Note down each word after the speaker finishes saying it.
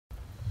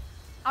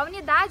A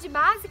Unidade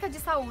Básica de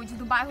Saúde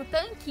do bairro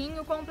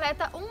Tanquinho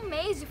completa um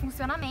mês de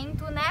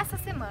funcionamento nessa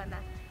semana.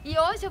 E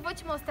hoje eu vou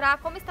te mostrar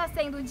como está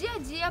sendo o dia a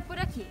dia por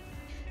aqui.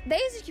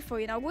 Desde que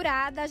foi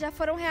inaugurada, já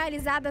foram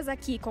realizadas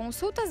aqui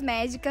consultas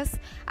médicas,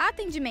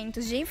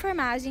 atendimentos de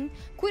enfermagem,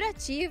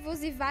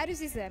 curativos e vários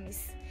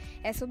exames.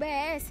 Essa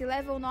UBS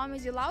leva o nome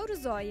de Lauro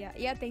Zóia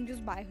e atende os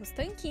bairros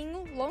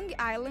Tanquinho, Long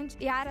Island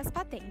e Aras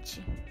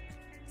Patente.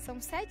 São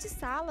 7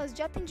 salas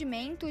de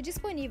atendimento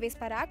disponíveis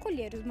para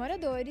acolher os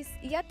moradores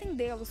e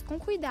atendê-los com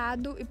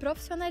cuidado e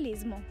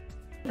profissionalismo.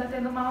 Está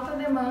tendo uma alta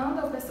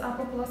demanda, a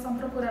população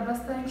procura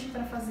bastante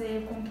para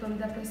fazer controle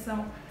da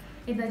pressão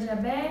e da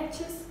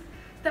diabetes.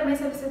 Também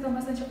solicitam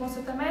bastante a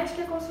consulta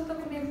médica e a consulta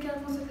comigo, que é a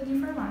consulta de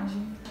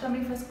enfermagem.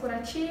 Também faz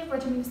curativo,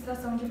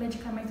 administração de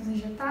medicamentos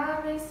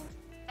injetáveis.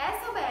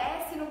 Essa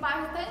UBS no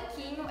bairro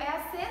Tanquinho é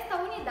a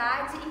 6ª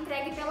unidade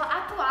entregue pela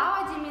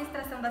atual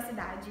administração da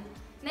cidade.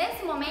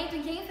 Nesse momento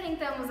em que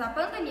enfrentamos a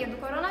pandemia do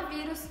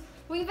coronavírus,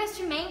 o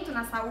investimento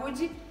na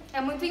saúde é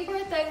muito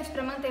importante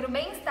para manter o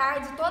bem-estar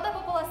de toda a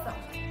população.